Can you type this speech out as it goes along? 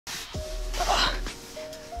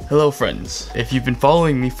Hello friends, if you've been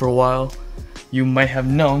following me for a while, you might have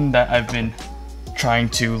known that I've been trying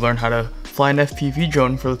to learn how to fly an FPV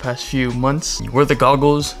drone for the past few months. You wear the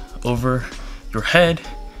goggles over your head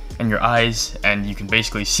and your eyes and you can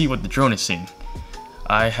basically see what the drone is seeing.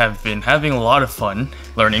 I have been having a lot of fun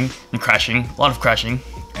learning and crashing, a lot of crashing,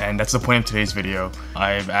 and that's the point of today's video.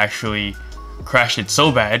 I've actually crashed it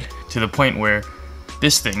so bad to the point where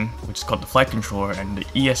this thing, which is called the flight controller, and the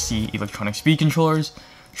ESC electronic speed controllers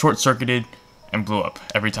short-circuited and blew up.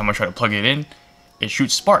 Every time I try to plug it in, it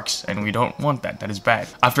shoots sparks, and we don't want that. That is bad.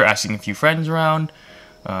 After asking a few friends around,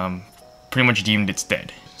 pretty much deemed it's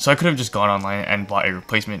dead. So I could have just gone online and bought a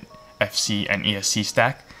replacement FC and ESC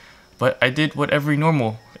stack, but I did what every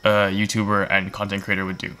normal YouTuber and content creator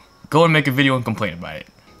would do. Go and make a video and complain about it.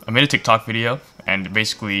 I made a TikTok video, and it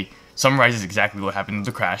basically summarizes exactly what happened with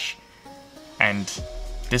the crash, and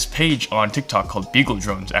this page on TikTok called Beagle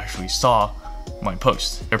Drones actually saw my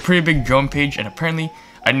post. They're a pretty big drone page, and apparently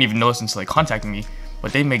I didn't even know this until they contacted me,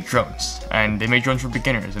 but they make drones, and they make drones for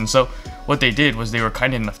beginners. And so what they did was they were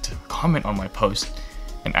kind enough to comment on my post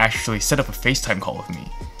and actually set up a FaceTime call with me.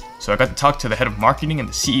 So I got to talk to the head of marketing and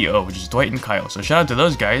the CEO, which is Dwight and Kyle. So shout out to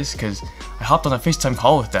those guys, because I hopped on a FaceTime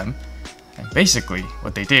call with them, and basically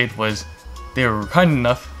what they did was they were kind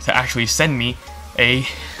enough to actually send me a,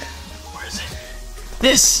 where is it?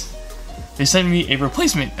 This! They sent me a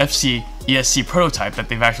replacement FC ESC prototype that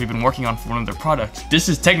they've actually been working on for one of their products. This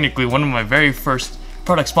is technically one of my very first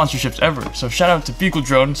product sponsorships ever, so shout out to Beagle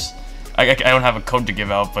Drones. I don't have a code to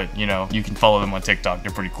give out, but you know, you can follow them on TikTok.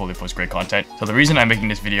 They're pretty cool, they post great content. So the reason I'm making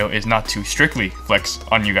this video is not to strictly flex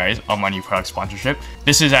on you guys on my new product sponsorship.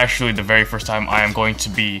 This is actually the very first time I am going to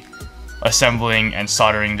be assembling and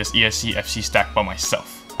soldering this ESC FC stack by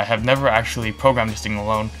myself. I have never actually programmed this thing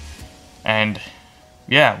alone, and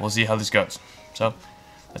yeah, we'll see how this goes. So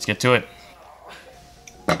let's get to it.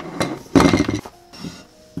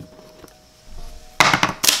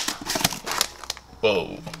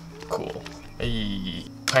 Whoa, cool. Hey,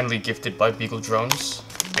 kindly gifted by Beagle Drones,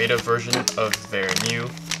 beta version of their new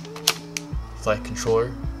flight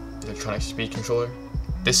controller, electronic speed controller.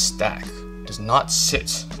 This stack does not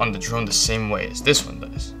sit on the drone the same way as this one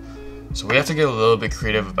does. So we have to get a little bit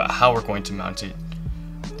creative about how we're going to mount it.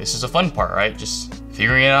 This is the fun part, right? Just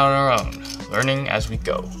figuring it out on our own, learning as we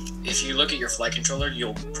go. If you look at your flight controller,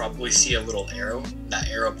 you'll probably see a little arrow. That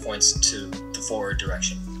arrow points to the forward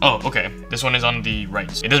direction. Oh, okay. This one is on the right.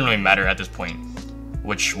 It doesn't really matter at this point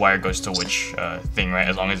which wire goes to which thing, right?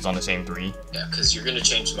 As long as it's on the same three. Yeah, because you're going to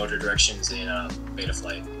change motor directions in beta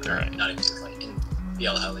flight. Alright. Not in beta flight, in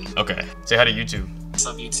BL Heli. Okay. Say hi to YouTube. What's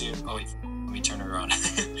up, YouTube? Oh, wait. Let me turn it around.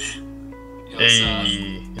 Yo,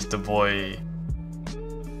 Hey, it's the boy.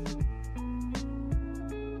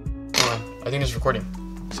 Hold on. I think it's recording.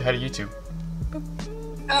 Say hi to YouTube.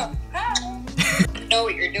 Oh, hi. You know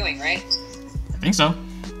what you're doing, right? I think so.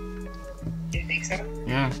 Do you think so?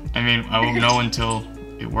 Yeah. I mean, I won't know until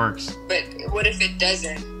it works. But what if it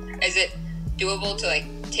doesn't? Is it doable to like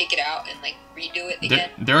take it out and like redo it again?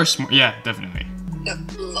 There are yeah, definitely.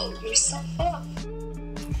 Blow yourself up.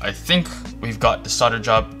 I think we've got the solder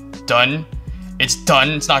job done. It's done.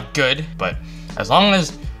 It's not good, but as long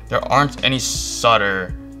as there aren't any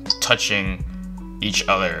solder touching each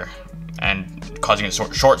other and causing a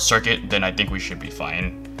short circuit, then I think we should be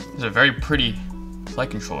fine. It's a very pretty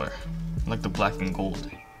flight controller. I like the black and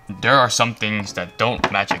gold. There are some things that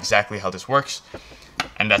don't match exactly how this works,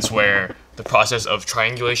 and that's where the process of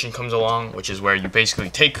triangulation comes along, which is where you basically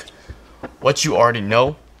take what you already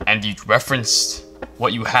know and you reference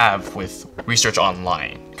what you have with research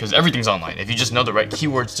online, because everything's online. If you just know the right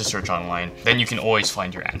keywords to search online, then you can always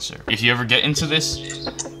find your answer. If you ever get into this,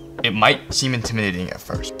 it might seem intimidating at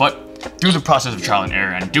first, but through the process of trial and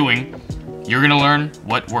error and doing, you're gonna learn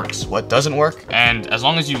what works, what doesn't work, and as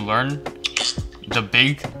long as you learn the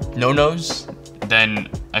big no-nos, then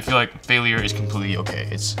I feel like failure is completely okay.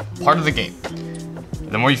 It's part of the game.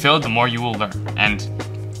 The more you fail, the more you will learn, and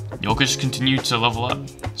you'll just continue to level up.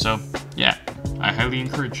 So yeah, I highly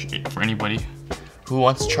encourage it for anybody who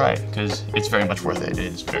wants to try it, because it's very much worth it. It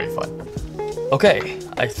is very fun. Okay,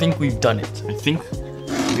 I think we've done it. I think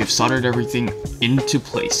we have soldered everything into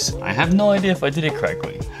place. I have no idea if I did it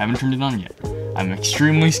correctly. Haven't turned it on yet. I'm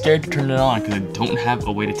extremely scared to turn it on because I don't have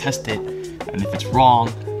a way to test it. And if it's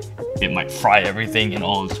wrong, it might fry everything and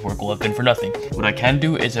all this work will have been for nothing. What I can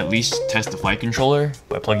do is at least test the flight controller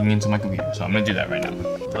by plugging it into my computer. So I'm gonna do that right now.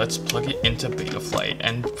 Let's plug it into beta flight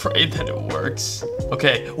and pray that it works.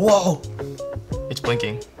 Okay, whoa! It's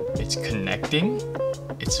blinking. It's connecting.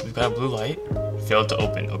 We've got a blue light. Failed to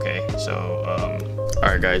open, okay. So,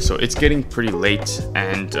 Alright guys, so it's getting pretty late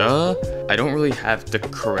and I don't really have the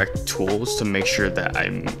correct tools to make sure that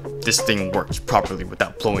this thing works properly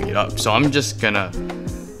without blowing it up. So I'm just gonna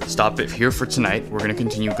stop it here for tonight. We're gonna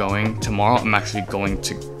continue going. Tomorrow I'm actually going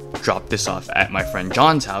to drop this off at my friend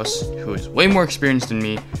John's house, who is way more experienced than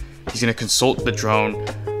me. He's gonna consult the drone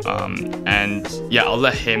and yeah, I'll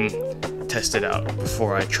let him test it out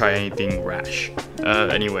before I try anything rash.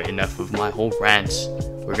 Anyway, enough of my whole rants.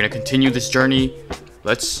 We're gonna continue this journey.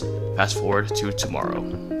 Let's fast forward to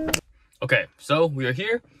tomorrow. Okay, so we are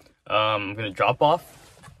here. I'm gonna drop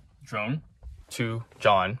off drone to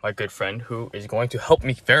John, my good friend, who is going to help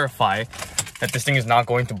me verify that this thing is not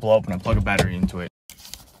going to blow up when I plug a battery into it.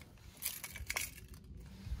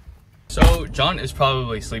 So John is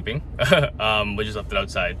probably sleeping. We just left it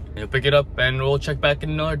outside. He'll pick it up and we'll check back in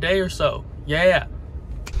another day or so. Yeah.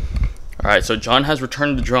 Alright, so John has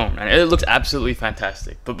returned the drone and it looks absolutely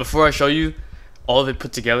fantastic. But before I show you all of it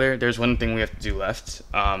put together, there's one thing we have to do left.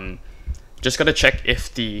 Just gotta check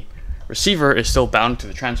if the receiver is still bound to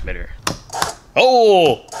the transmitter.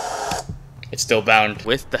 Oh! It's still bound.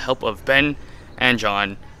 With the help of Ben and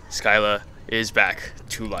John, Skyla is back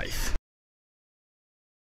to life.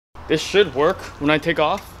 This should work when I take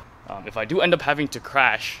off. If I do end up having to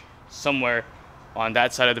crash somewhere on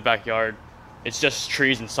that side of the backyard, it's just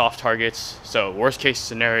trees and soft targets. So worst case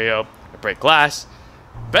scenario, I break glass.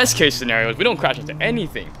 Best case scenario is we don't crash into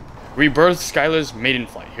anything. Rebirth Skyla's maiden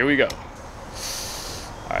flight. Here we go.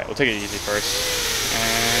 Alright, we'll take it easy first.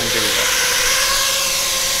 And here we go.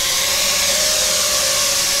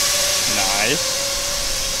 Nice.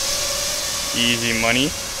 Easy money.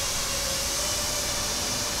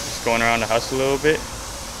 Just going around the house a little bit.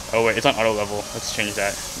 Oh wait, it's on auto level. Let's change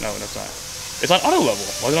that. No, that's not. It's on auto level.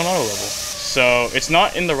 Why is it on auto level? So it's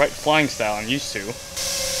not in the right flying style I'm used to.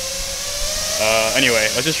 Anyway,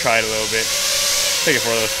 let's just try it a little bit. Take it for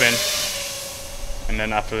a little spin. And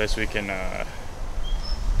then after this we can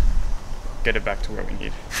get it back to where we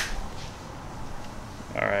need.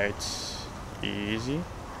 Alright. Easy.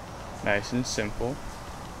 Nice and simple.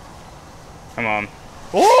 Come on.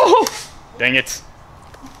 Oh! Dang it.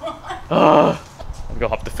 I'll go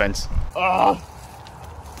hop the fence.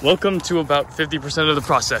 Welcome to about 50% of the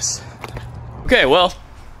process. Okay, well,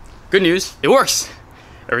 good news. It works.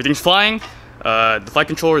 Everything's flying. The flight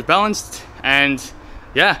controller is balanced, and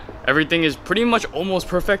yeah, everything is pretty much almost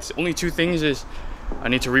perfect. Only two things is I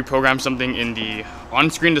need to reprogram something in the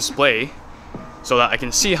on-screen display so that I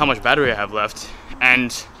can see how much battery I have left,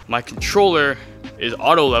 and my controller is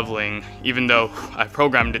auto leveling even though I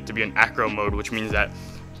programmed it to be in acro mode, which means that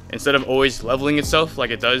instead of always leveling itself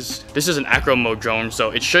like it does, this is an acro mode drone,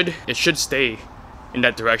 so it should stay in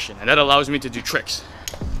that direction, and that allows me to do tricks.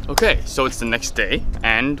 Okay, so it's the next day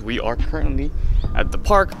and we are currently at the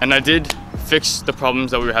park, and I did fix the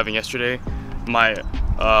problems that we were having yesterday. My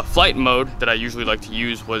flight mode that I usually like to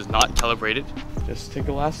use was not calibrated. Just take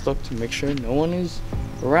a last look to make sure no one is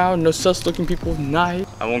around, no sus looking people with knives.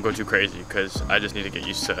 I won't go too crazy because I just need to get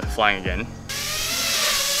used to flying again.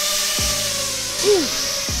 Whew.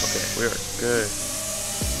 Okay, we are good.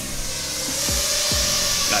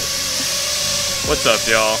 Nice. What's up,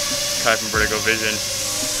 y'all? Kai from Vertigo Vision,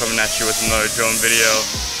 coming at you with another drone video.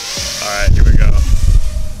 Alright, here we go.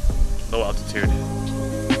 Low altitude.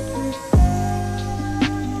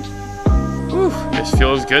 Whew, this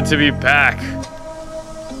feels good to be back.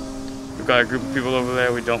 We've got a group of people over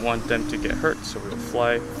there. We don't want them to get hurt, so we'll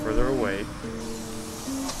fly further away.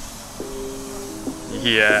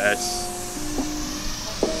 Yes.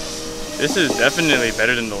 This is definitely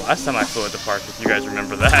better than the last time I flew at the park, if you guys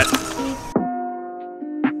remember that.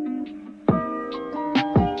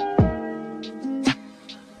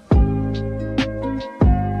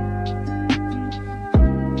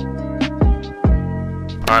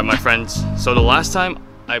 Alright, my friends, so the last time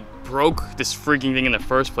I broke this freaking thing in the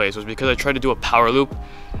first place was because I tried to do a power loop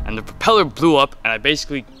and the propeller blew up and I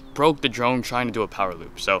basically broke the drone trying to do a power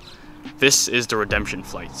loop. So this is the redemption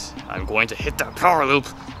flight. I'm going to hit that power loop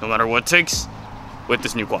no matter what it takes with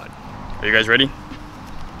this new quad. Are you guys ready?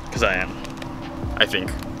 Because I am, I think.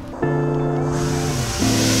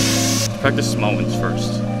 Practice small ones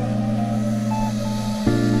first.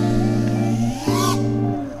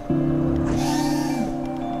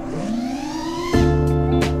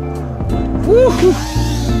 Woohoo!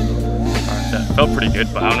 Alright, that felt pretty good,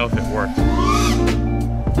 but I don't know if it worked.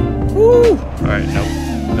 Woo! Alright, nope.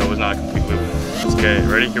 That was not a complete loop. Let's get it.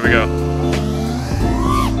 Ready? Here we go.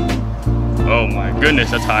 Oh my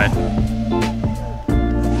goodness, that's high.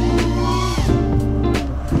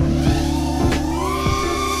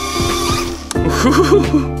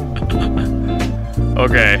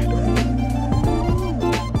 Okay.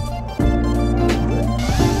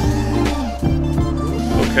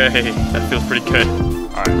 Okay, that feels pretty good.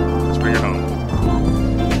 All right, let's bring her home.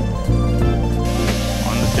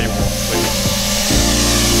 On the table, please.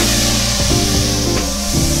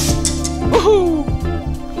 Woohoo!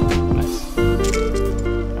 Nice.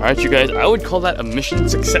 All right, you guys, I would call that a mission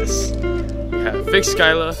success. We have fixed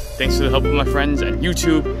Skyla, thanks to the help of my friends and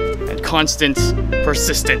YouTube and constant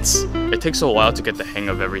persistence. It takes a while to get the hang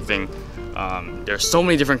of everything. There's so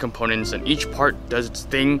many different components and each part does its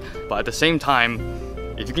thing, but at the same time,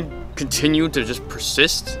 if you can continue to just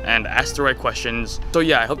persist and ask the right questions. So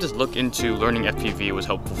yeah, I hope this look into learning FPV was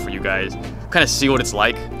helpful for you guys. Kind of see what it's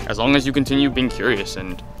like, as long as you continue being curious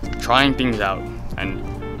and trying things out and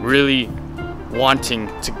really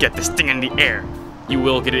wanting to get this thing in the air. You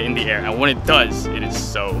will get it in the air, and when it does, it is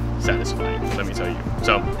so satisfying, let me tell you.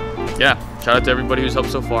 So yeah, shout out to everybody who's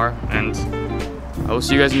helped so far, and I will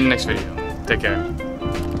see you guys in the next video. Take care.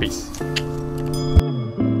 Peace.